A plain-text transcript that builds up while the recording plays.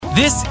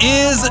This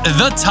is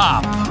The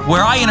Top,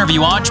 where I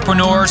interview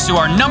entrepreneurs who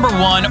are number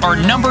one or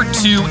number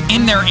two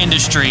in their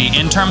industry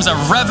in terms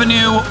of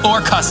revenue or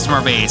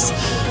customer base.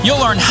 You'll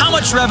learn how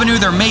much revenue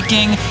they're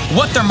making,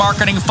 what their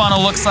marketing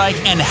funnel looks like,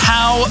 and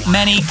how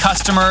many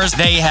customers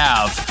they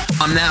have.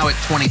 I'm now at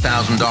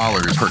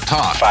 $20,000 per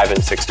top. 5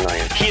 and 6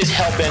 million. He is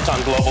hell-bent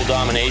on global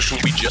domination.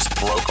 We just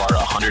broke our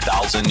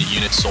 100,000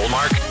 unit sold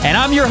mark. And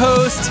I'm your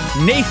host,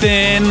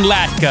 Nathan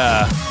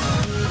Latka.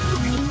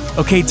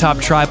 Okay, Top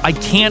Tribe, I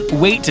can't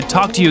wait to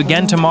talk to you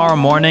again tomorrow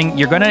morning.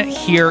 You're going to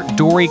hear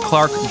Dorie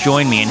Clark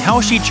join me and how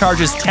she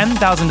charges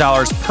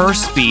 $10,000 per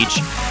speech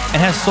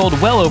and has sold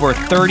well over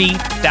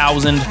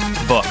 30,000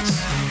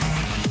 books.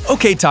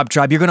 Okay, Top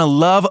Tribe, you're going to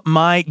love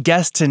my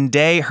guest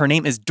today. Her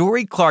name is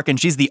Dorie Clark, and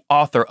she's the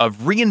author of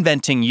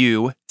Reinventing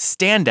You,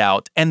 Stand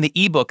Out, and the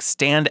ebook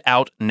Stand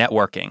Out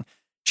Networking.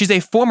 She's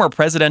a former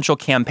presidential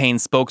campaign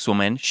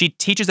spokeswoman. She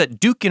teaches at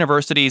Duke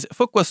University's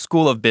Fuqua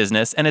School of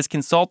Business and is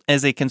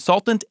a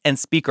consultant and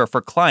speaker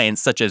for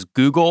clients such as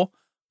Google,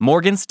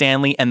 Morgan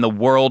Stanley, and the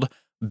World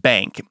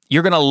Bank.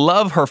 You're going to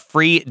love her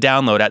free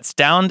download at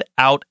Stand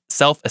Out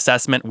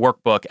Self-Assessment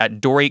Workbook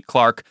at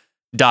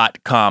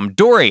DorieClark.com.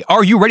 Dorie,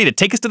 are you ready to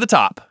take us to the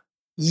top?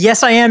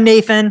 Yes, I am,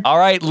 Nathan. All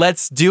right,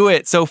 let's do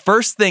it. So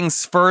first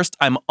things first,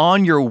 I'm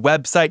on your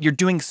website. You're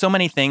doing so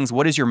many things.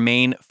 What is your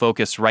main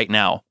focus right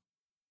now?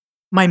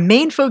 My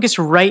main focus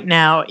right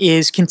now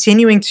is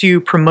continuing to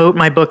promote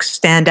my book,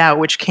 Stand Out,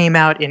 which came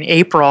out in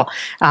April.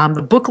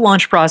 The book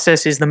launch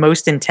process is the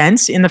most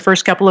intense in the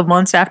first couple of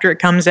months after it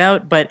comes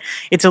out, but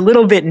it's a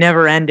little bit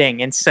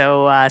never-ending. And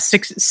so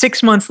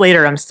six months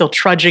later, I'm still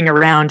trudging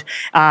around.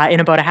 In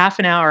about a half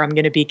an hour, I'm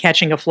going to be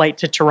catching a flight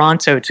to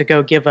Toronto to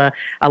go give a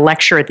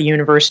lecture at the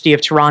University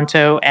of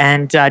Toronto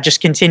and just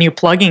continue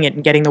plugging it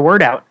and getting the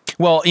word out.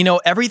 Well, you know,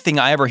 everything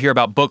I ever hear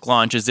about book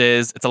launches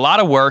is it's a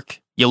lot of work.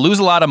 You lose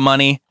a lot of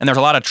money, and there's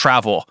a lot of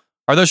travel.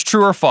 Are those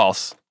true or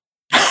false?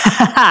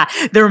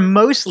 They're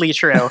mostly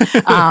true.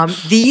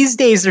 These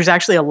days, there's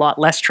actually a lot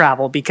less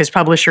travel because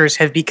publishers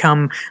have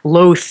become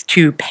loath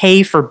to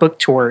pay for book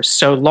tours.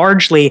 So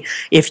largely,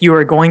 if you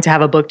are going to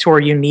have a book tour,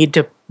 you need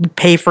to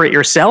pay for it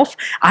yourself.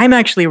 I'm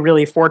actually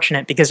really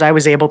fortunate because I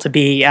was able to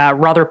be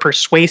rather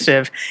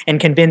persuasive and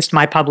convinced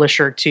my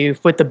publisher to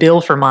foot the bill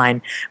for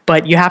mine.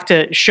 But you have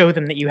to show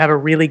them that you have a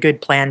really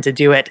good plan to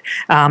do it.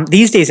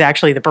 These days,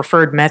 actually, the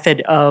preferred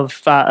method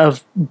of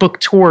book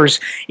tours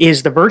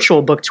is the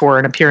virtual book tour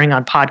and appearing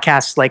on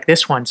podcasts like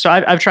this one. So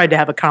I've tried to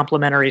have a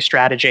complementary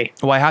strategy.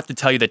 Well, I have to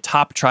tell you, the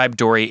Top Tribe,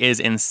 Dorie, is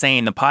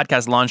insane. The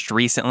podcast launched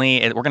recently.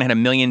 We're going to hit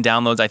 1 million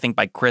downloads, I think,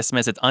 by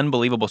Christmas. It's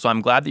unbelievable. So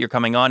I'm glad that you're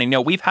coming on. And, you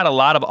know, we've had a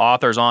lot of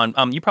authors on.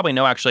 You probably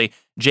know, actually,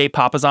 Jay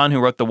Papasan, who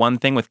wrote The One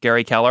Thing with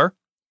Gary Keller.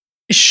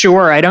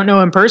 Sure. I don't know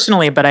him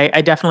personally, but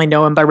I definitely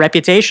know him by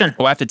reputation.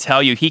 Well, I have to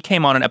tell you, he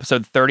came on in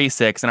episode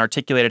 36 and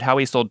articulated how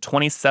he sold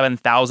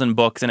 27,000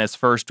 books in his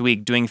first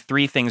week, doing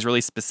 3 things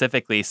really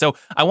specifically. So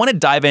I want to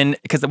dive in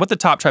because what the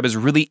Top Tribe is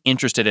really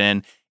interested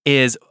in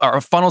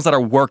are funnels that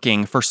are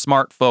working for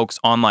smart folks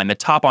online, the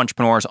top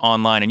entrepreneurs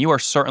online. And you are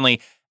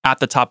certainly at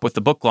the top with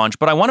the book launch,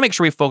 but I want to make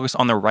sure we focus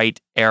on the right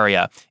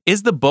area.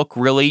 Is the book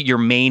really your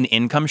main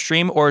income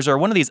stream, or is there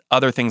one of these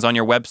other things on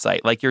your website,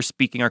 like your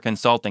speaking or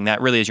consulting,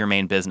 that really is your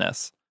main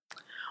business?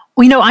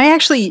 Well, you know, I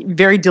actually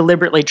very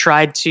deliberately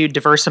tried to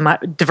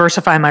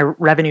diversify my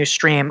revenue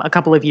stream a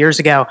couple of years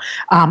ago.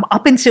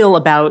 Up until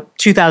about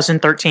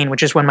 2013,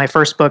 which is when my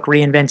first book,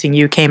 Reinventing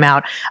You, came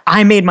out,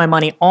 I made my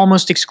money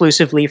almost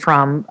exclusively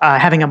from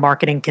having a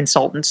marketing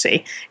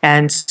consultancy.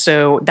 And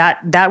so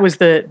that was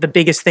the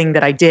biggest thing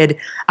that I did.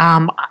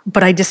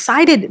 But I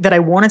decided that I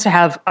wanted to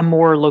have a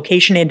more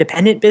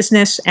location-independent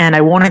business, and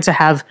I wanted to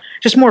have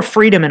just more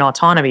freedom and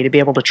autonomy to be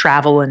able to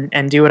travel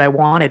and do what I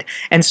wanted.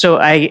 And so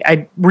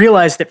I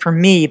realized that for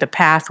me, the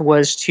path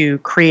was to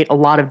create a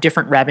lot of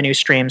different revenue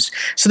streams.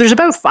 So there's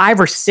about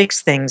 5 or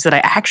 6 things that I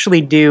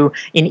actually do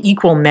in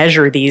equal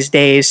measure these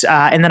days,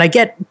 and that I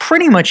get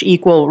pretty much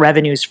equal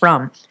revenues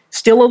from.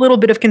 Still a little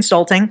bit of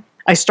consulting.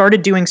 I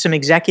started doing some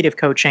executive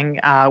coaching,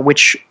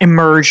 which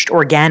emerged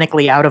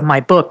organically out of my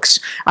books,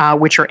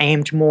 which are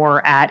aimed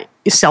more at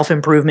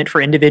self-improvement for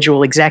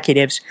individual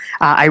executives.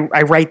 I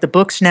write the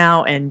books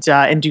now and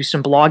do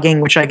some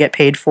blogging, which I get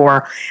paid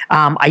for.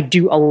 I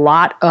do a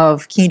lot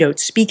of keynote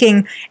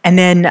speaking, and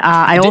then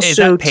I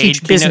also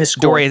teach business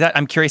school. Dorie,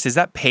 I'm curious, is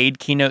that paid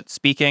keynote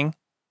speaking?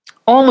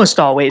 Almost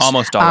always.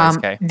 Almost always,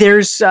 okay.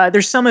 There's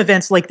some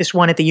events like this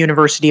one at the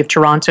University of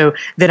Toronto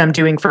that I'm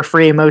doing for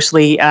free,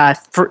 mostly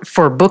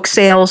for book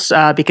sales,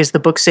 because the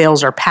book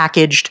sales are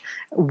packaged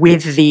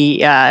with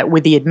the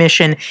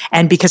admission,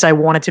 and because I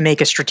wanted to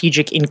make a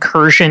strategic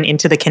incursion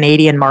into the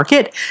Canadian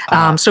market.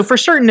 So for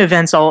certain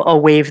events,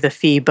 I'll waive the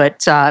fee,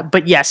 but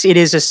yes, it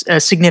is a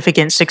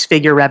significant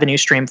 6-figure revenue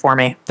stream for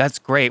me. That's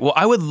great. Well,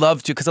 I would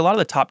love to, because a lot of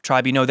the Top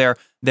Tribe, you know,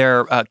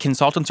 they're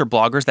consultants or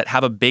bloggers that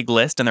have a big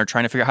list and they're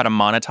trying to figure out how to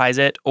monetize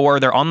it, or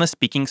they're on the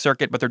speaking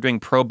circuit, but they're doing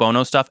pro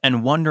bono stuff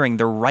and wondering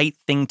the right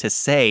thing to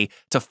say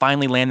to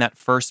finally land that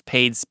first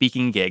paid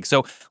speaking gig.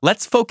 So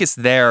let's focus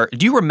there.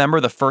 Do you remember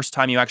the first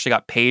time you actually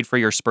got paid for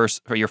your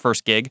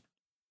first gig?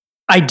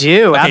 I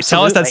do. Okay, Absolutely.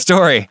 tell us that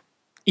story.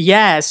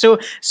 Yeah. So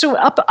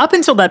up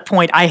until that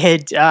point, I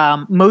had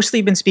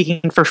mostly been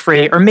speaking for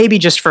free, or maybe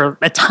just for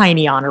a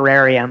tiny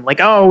honorarium, like,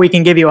 oh, we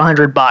can give you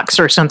 $100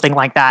 or something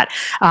like that.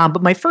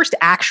 But my first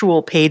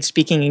actual paid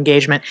speaking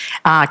engagement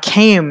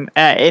came,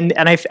 and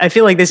I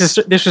feel like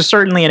this was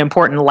certainly an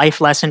important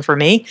life lesson for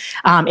me.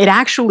 It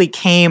actually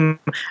came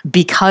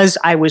because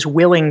I was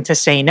willing to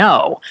say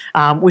no,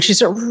 which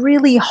is a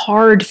really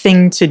hard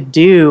thing to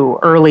do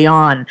early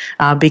on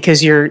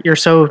because you're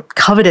so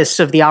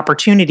covetous of the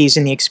opportunities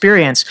and the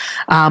experience.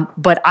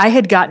 But I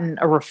had gotten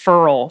a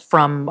referral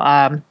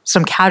from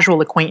some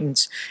casual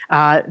acquaintance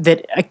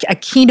that a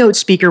keynote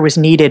speaker was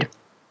needed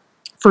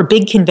for a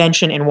big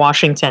convention in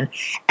Washington.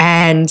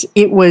 And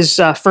it was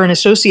for an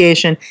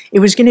association. It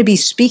was going to be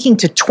speaking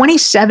to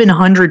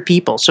 2,700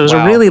 people. So it was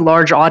a really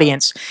large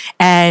audience.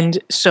 And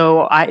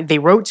so they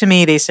wrote to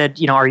me. They said,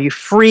 are you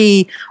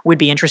free? Would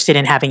be interested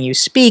in having you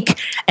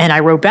speak. And I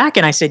wrote back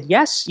and I said,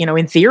 yes,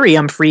 in theory,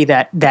 I'm free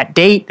that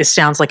date. This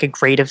sounds like a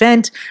great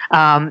event.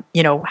 How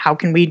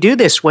can we do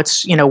this?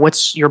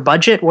 What's your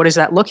budget? What is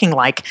that looking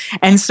like?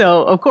 And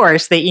so, of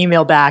course, they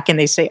email back and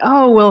they say,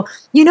 oh, well,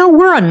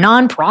 we're a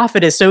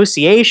nonprofit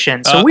association.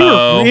 So we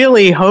were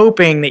really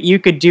hoping that you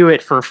could do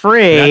it for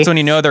free. That's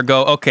when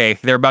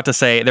they're about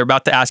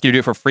to ask you to do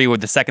it for free with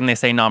the second they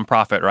say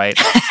nonprofit, right?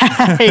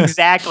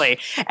 Exactly.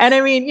 And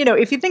I mean,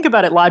 if you think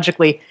about it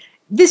logically,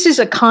 this is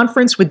a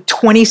conference with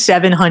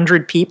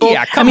 2,700 people.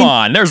 Yeah, come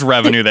on. There's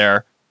revenue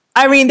there.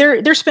 I mean,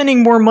 they're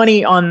spending more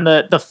money on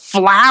the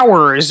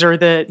flowers or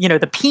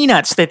the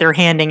peanuts that they're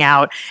handing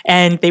out,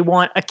 and they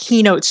want a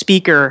keynote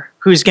speaker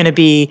who's going to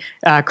be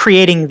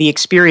creating the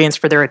experience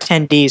for their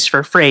attendees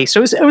for free.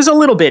 So it was a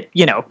little bit,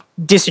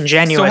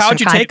 disingenuous. So how'd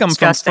you take them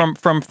disgusting.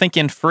 from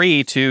thinking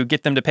free to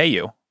get them to pay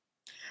you?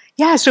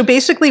 Yeah. So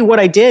basically, what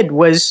I did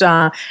was,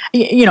 I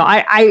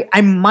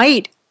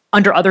might,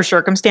 under other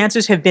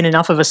circumstances, have been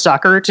enough of a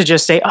sucker to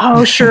just say,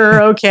 oh,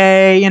 sure,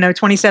 okay,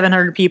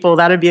 2,700 people,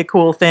 that'd be a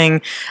cool thing.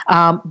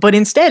 But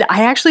instead,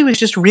 I actually was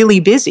just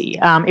really busy.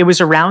 It was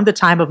around the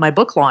time of my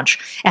book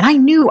launch, and I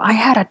knew I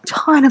had a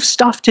ton of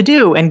stuff to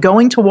do, and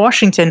going to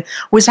Washington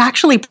was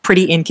actually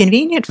pretty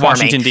inconvenient for me.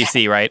 Washington,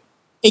 D.C., right?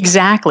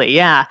 Exactly.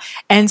 Yeah.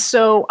 And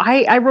so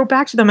I wrote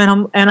back to them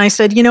and I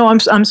said,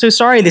 I'm so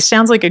sorry. This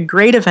sounds like a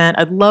great event.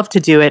 I'd love to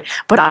do it,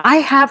 but I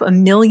have a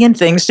million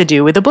things to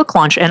do with the book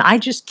launch, and I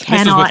just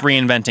cannot. This was with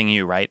Reinventing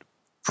You, right?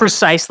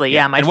 Precisely.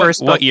 Yeah. My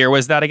first book. What year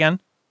was that again?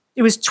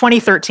 It was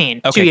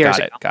 2013. Okay, 2 years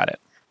ago. Got it.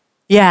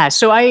 Yeah,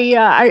 so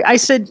I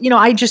said,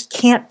 I just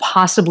can't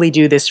possibly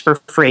do this for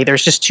free.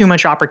 There's just too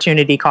much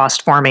opportunity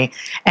cost for me.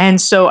 And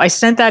so I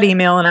sent that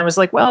email and I was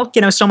like, well,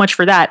 so much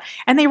for that.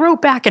 And they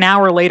wrote back an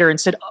hour later and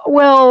said,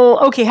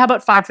 well, okay, how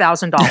about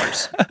 $5,000?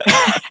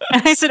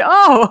 And I said,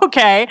 oh,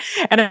 okay.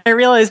 And I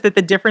realized that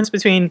the difference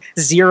between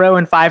 $0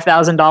 and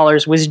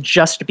 $5,000 was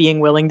just being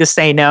willing to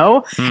say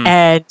no.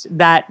 And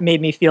that made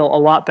me feel a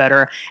lot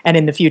better. And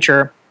in the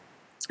future,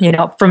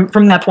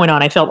 from that point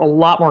on, I felt a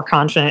lot more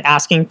confident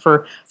asking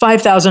for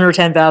 $5,000 or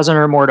 $10,000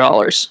 or more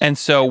dollars. And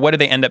so what did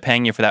they end up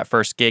paying you for that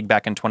first gig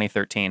back in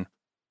 2013?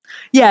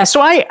 Yeah, so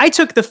I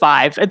took the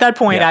 5. At that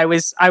point, I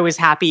was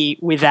happy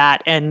with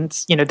that. And,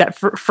 that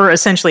for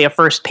essentially a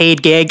first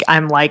paid gig,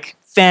 I'm like,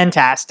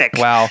 fantastic.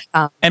 Wow.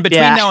 And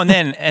between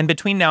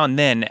now and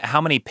then,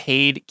 how many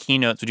paid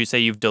keynotes would you say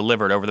you've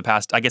delivered over the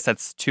past, I guess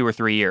that's 2 or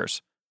 3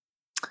 years?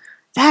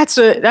 That's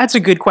a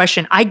good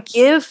question. I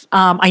give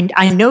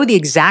I know the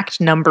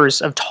exact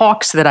numbers of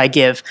talks that I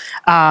give.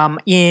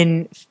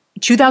 In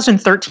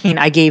 2013,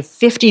 I gave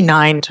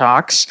 59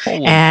 talks,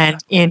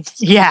 and in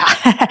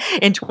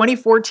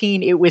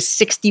 2014 it was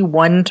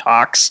 61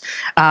 talks.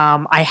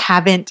 I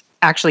haven't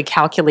actually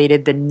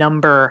calculated the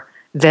number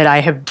that I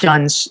have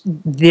done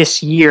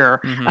this year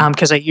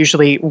because I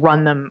usually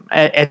run them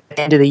at the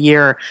end of the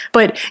year.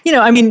 But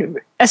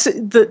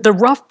the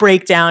rough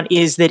breakdown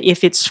is that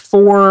if it's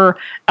for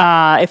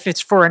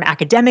an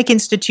academic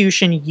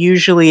institution,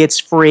 usually it's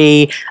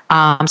free.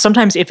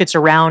 Sometimes if it's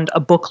around a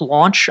book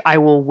launch, I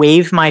will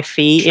waive my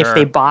fee if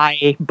they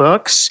buy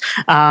books.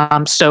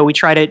 So we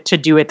try to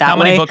do it that way.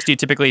 How many books do you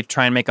typically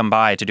try and make them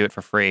buy to do it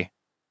for free?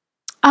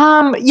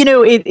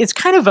 It's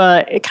kind of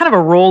a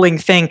rolling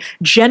thing.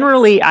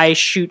 Generally, I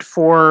shoot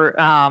for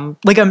I'm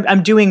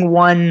doing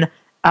one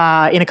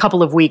in a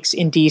couple of weeks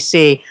in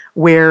DC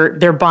where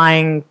they're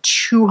buying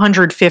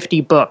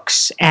 250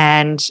 books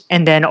and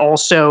then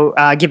also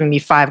giving me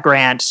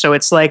 $5,000. So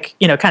it's like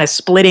kind of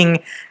splitting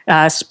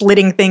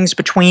things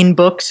between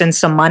books and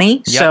some money.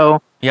 Yep.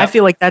 So I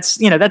feel like that's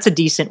a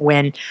decent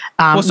win.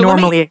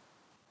 Normally,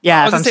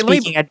 if I'm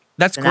speaking,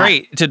 that's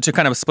great to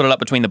kind of split it up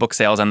between the book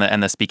sales and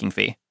the speaking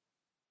fee.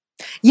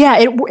 Yeah,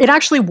 it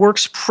actually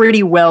works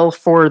pretty well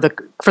for the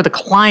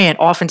client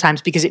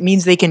oftentimes because it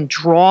means they can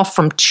draw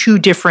from 2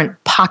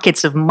 different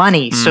pockets of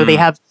money. So they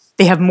have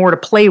more to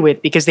play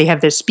with because they have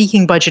the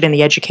speaking budget and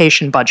the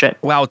education budget.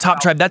 Wow, Top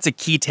Tribe, that's a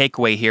key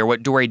takeaway here.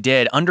 What Dory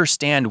did,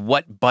 understand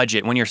what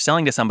budget, when you're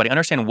selling to somebody,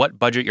 understand what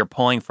budget you're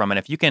pulling from. And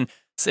if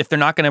they're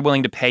not going to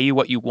willing to pay you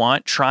what you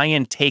want, try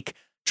and take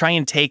try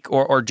and take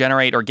or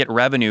generate or get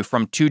revenue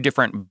from two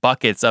different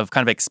buckets of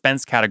kind of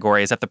expense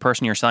categories that the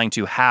person you're selling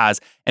to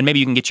has, and maybe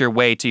you can get your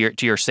way to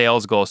your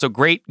sales goal. So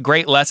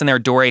great lesson there,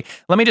 Dory.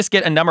 Let me just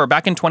get a number.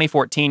 Back in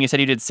 2014, you said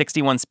you did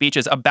 61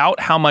 speeches.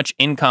 About how much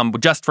income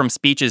just from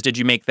speeches did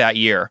you make that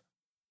year?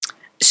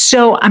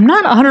 So I'm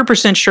not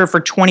 100% sure for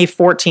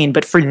 2014,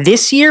 but for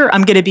this year,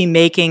 I'm going to be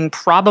making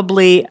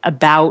probably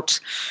about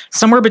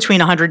somewhere between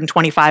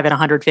 $125,000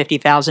 and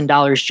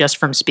 $150,000 just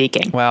from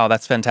speaking. Wow,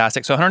 that's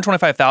fantastic. So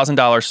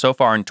 $125,000 so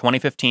far in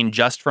 2015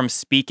 just from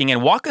speaking.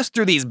 And walk us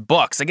through these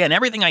books. Again,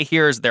 everything I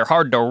hear is they're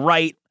hard to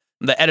write.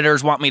 The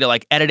editors want me to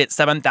edit it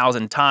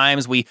 7,000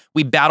 times. We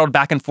battled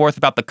back and forth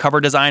about the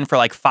cover design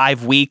for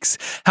 5 weeks.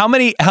 How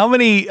many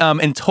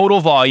in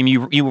total volume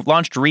you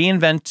launched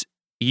Reinventing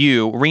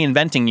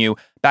You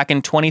back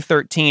in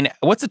 2013.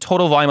 What's the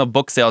total volume of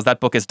book sales that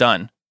book has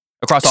done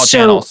across all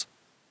channels?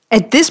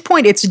 At this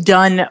point, it's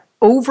done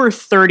over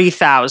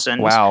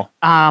 30,000. Wow.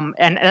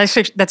 And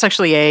that's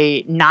actually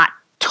a not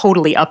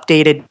totally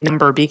updated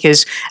number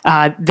because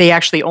they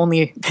actually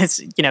only, this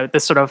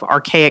sort of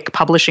archaic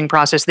publishing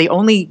process, they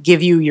only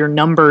give you your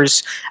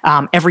numbers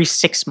every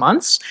 6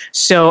 months.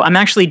 So I'm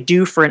actually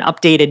due for an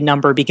updated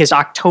number because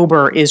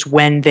October is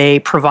when they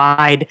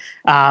provide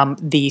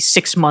the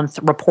 6-month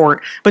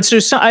report. But so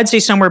I'd say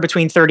somewhere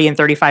between 30 and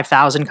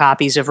 35,000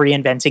 copies of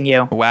Reinventing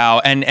You. Wow.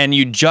 And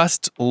you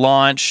just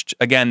launched,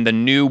 again, the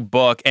new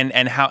book.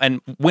 And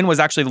when was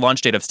actually the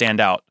launch date of Stand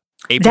Out?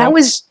 April? That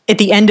was at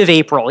the end of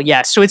April,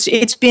 yes. So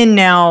it's been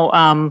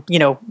now,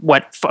 4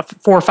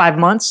 or 5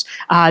 months.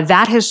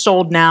 That has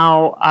sold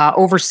now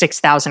over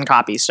 6,000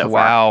 copies so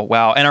far.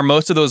 Wow. And are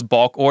most of those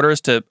bulk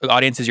orders to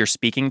audiences you're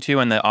speaking to,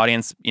 and the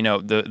audience,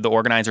 the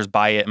organizers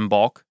buy it in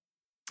bulk?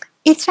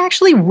 It's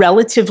actually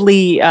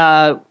relatively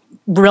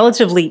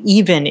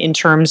even in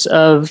terms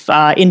of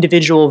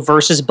individual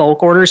versus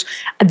bulk orders.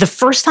 The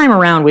first time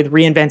around with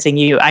Reinventing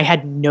You, I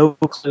had no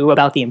clue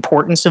about the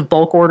importance of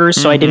bulk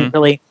orders, so I didn't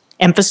really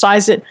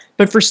emphasize it.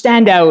 But for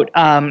Stand Out,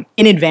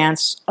 in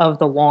advance of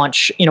the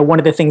launch, one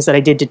of the things that I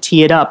did to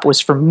tee it up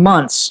was for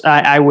months,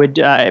 I would,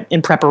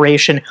 in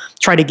preparation,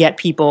 try to get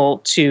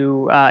people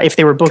to, if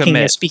they were booking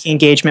a speaking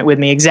engagement with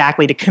me,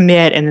 exactly, to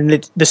commit, and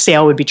then the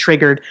sale would be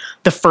triggered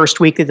the first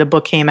week that the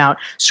book came out.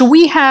 So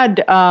we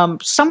had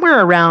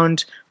somewhere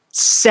around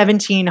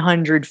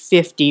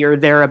 1,750 or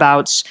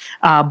thereabouts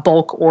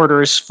bulk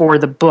orders for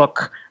the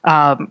book,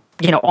 at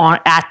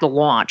the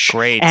launch.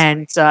 Great.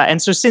 And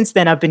so since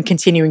then, I've been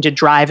continuing to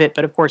drive it,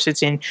 but of course,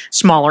 it's in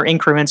smaller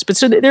increments. But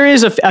so there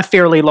is a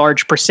fairly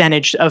large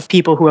percentage of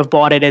people who have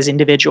bought it as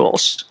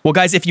individuals. Well,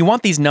 guys, if you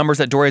want these numbers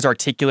that Dory's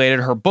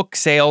articulated, her book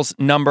sales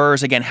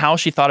numbers, again, how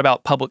she thought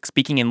about public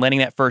speaking and landing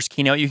that first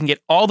keynote, you can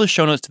get all the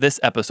show notes to this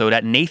episode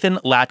at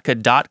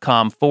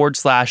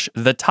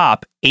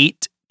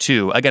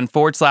nathanlatka.com/the-top82. Again,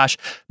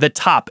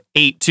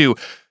 /the-top82.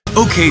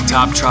 Okay,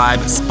 Top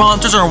Tribe,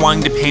 sponsors are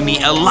wanting to pay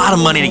me a lot of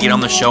money to get on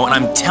the show, and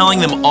I'm telling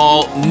them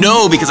all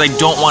no because I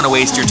don't want to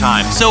waste your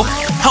time. So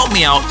help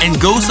me out and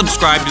go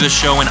subscribe to the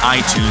show in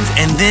iTunes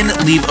and then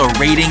leave a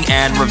rating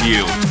and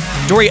review.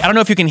 Dory, I don't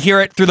know if you can hear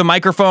it through the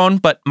microphone,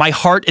 but my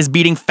heart is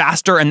beating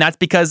faster, and that's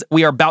because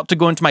we are about to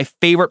go into my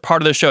favorite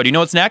part of the show. Do you know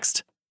what's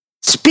next?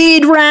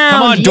 Speed round.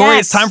 Come on, Dory,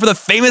 yes. It's time for the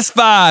famous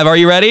 5. Are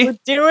you ready? We're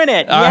doing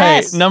it. All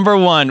yes. right, number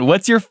 1,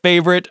 what's your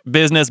favorite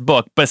business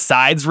book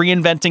besides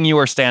Reinventing You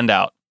or Stand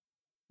Out?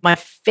 My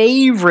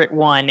favorite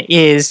one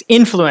is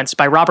Influence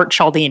by Robert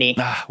Cialdini.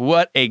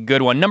 What a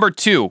good one. Number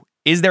 2,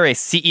 is there a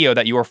CEO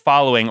that you are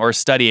following or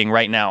studying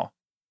right now?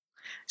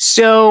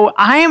 So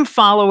I am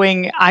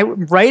following,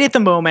 right at the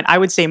moment, I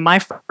would say my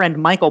friend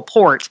Michael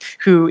Port,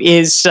 who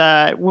is,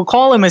 we'll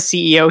call him a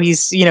CEO.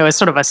 He's, a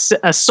sort of a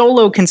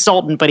solo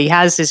consultant, but he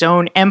has his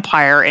own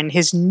empire. And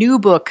his new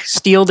book,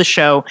 Steal the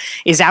Show,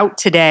 is out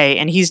today.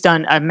 And he's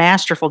done a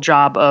masterful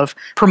job of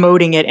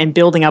promoting it and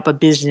building up a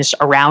business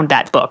around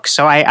that book.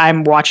 So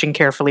I'm watching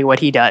carefully what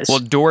he does. Well,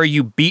 Dory,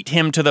 you beat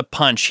him to the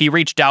punch. He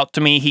reached out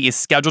to me. He is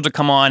scheduled to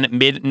come on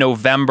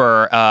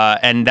mid-November,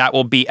 and that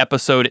will be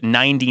episode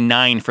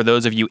 99 for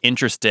those of you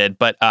interested,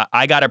 but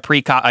I got a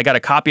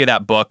copy of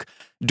that book,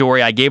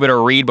 Dory. I gave it a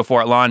read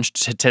before it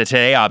launched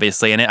today,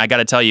 obviously, and I got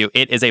to tell you,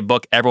 it is a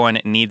book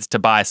everyone needs to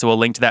buy. So we'll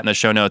link to that in the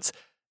show notes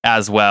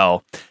as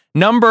well.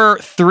 Number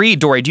 3,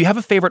 Dory, do you have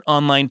a favorite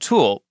online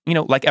tool?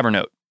 Like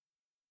Evernote.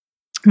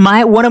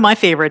 One of my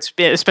favorites,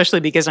 especially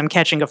because I'm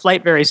catching a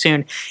flight very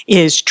soon,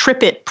 is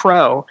TripIt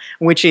Pro,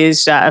 which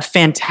is a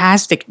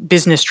fantastic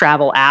business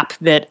travel app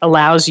that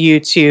allows you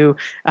to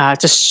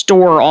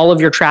store all of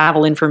your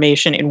travel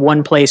information in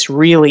one place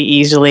really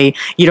easily.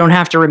 You don't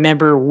have to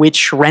remember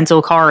which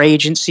rental car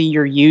agency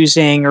you're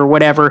using or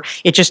whatever.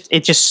 It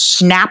just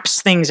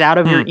snaps things out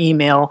of your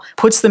email,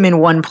 puts them in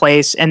one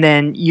place, and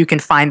then you can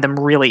find them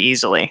really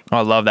easily. Oh,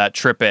 I love that.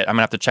 TripIt. I'm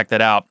gonna have to check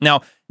that out.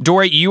 Now,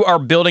 Dory, you are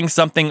building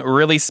something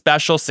really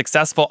special,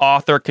 successful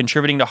author,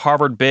 contributing to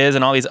Harvard Biz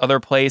and all these other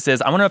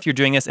places. I want to know if you're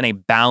doing this in a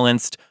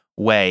balanced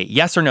way.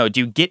 Yes or no?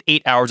 Do you get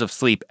 8 hours of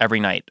sleep every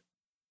night?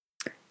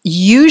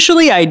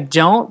 Usually I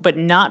don't, but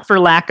not for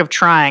lack of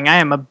trying. I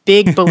am a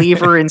big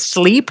believer in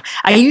sleep.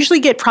 I usually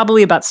get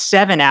probably about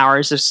 7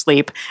 hours of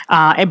sleep,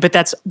 but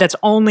that's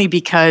only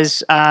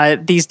because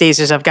these days,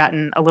 as I've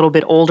gotten a little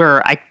bit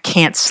older, I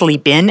can't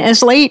sleep in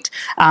as late.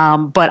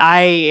 But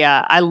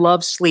I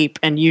love sleep,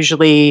 and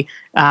usually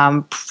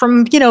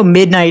from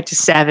midnight to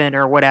 7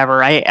 or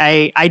whatever.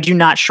 I do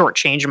not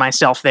shortchange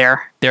myself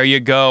there. There you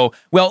go.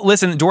 Well,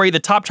 listen, Dory, the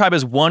Top Tribe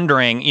is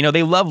wondering,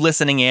 they love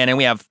listening in, and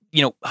we have,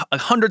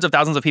 hundreds of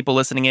thousands of people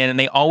listening in, and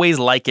they always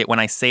like it when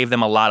I save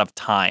them a lot of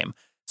time.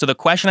 So the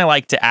question I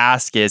like to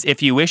ask is,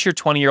 if you wish your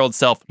 20-year-old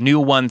self knew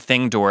one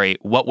thing, Dory,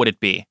 what would it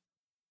be?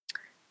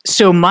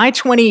 So my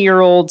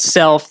 20-year-old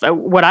self,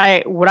 what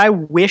I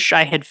wish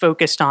I had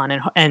focused on,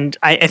 and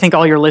I think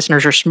all your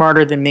listeners are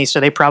smarter than me, so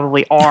they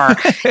probably are,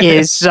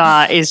 is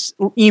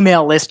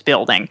email list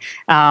building.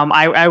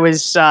 I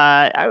was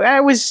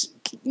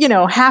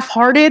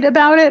half-hearted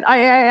about it.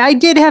 I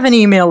did have an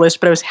email list,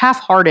 but I was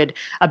half-hearted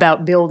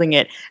about building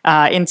it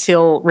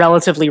until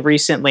relatively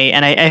recently,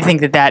 and I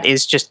think that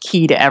is just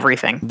key to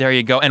everything. There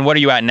you go. And what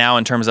are you at now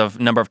in terms of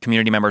number of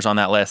community members on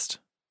that list?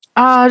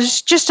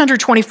 Just under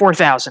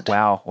 24,000.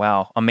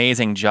 Wow.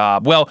 Amazing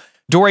job. Well,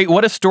 Dory,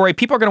 what a story.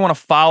 People are going to want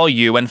to follow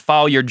you and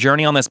follow your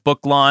journey on this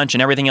book launch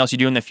and everything else you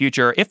do in the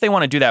future. If they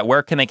want to do that,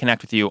 where can they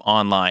connect with you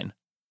online?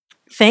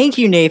 Thank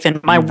you, Nathan.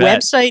 My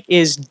website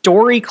is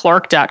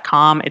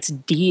DoryClark.com. It's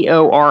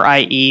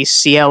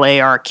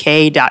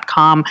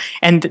DoryClark.com.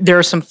 And there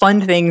are some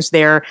fun things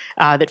there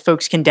that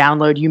folks can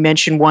download. You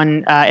mentioned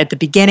one at the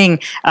beginning.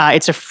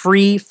 It's a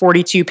free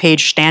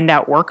 42-page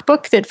standout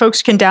workbook that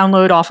folks can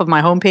download off of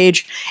my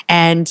homepage.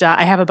 And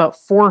I have about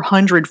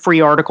 400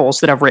 free articles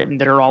that I've written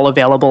that are all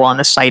available on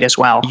the site as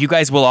well. You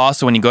guys will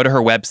also, when you go to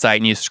her website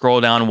and you scroll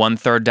down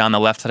 1/3 down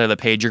the left side of the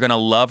page, you're going to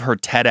love her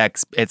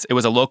TEDx. It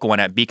was a local one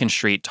at Beacon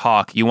Street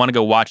Talk. You want to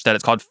go watch that.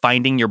 It's called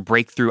Finding Your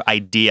Breakthrough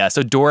Idea.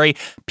 So Dory,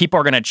 people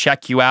are going to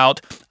check you out.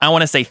 I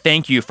want to say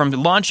thank you from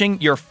launching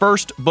your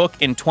first book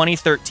in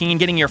 2013,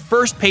 getting your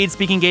first paid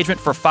speaking engagement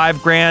for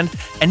 $5,000,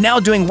 and now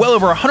doing well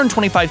over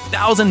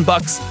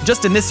 $125,000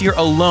 just in this year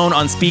alone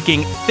on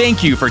speaking.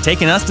 Thank you for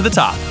taking us to the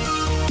top.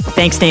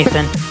 Thanks,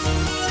 Nathan.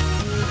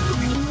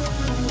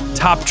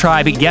 Top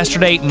Tribe,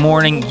 yesterday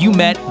morning, you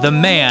met the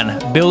man,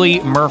 Billy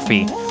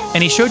Murphy,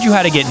 and he showed you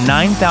how to get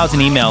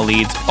 9,000 email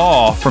leads,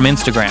 all from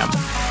Instagram.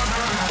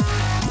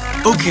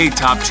 Okay,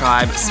 Top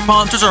Tribe,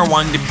 sponsors are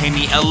wanting to pay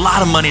me a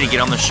lot of money to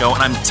get on the show,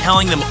 and I'm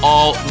telling them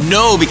all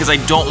no because I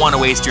don't want to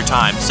waste your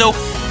time. So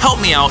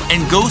help me out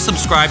and go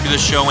subscribe to the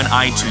show in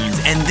iTunes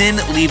and then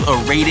leave a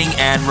rating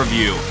and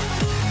review.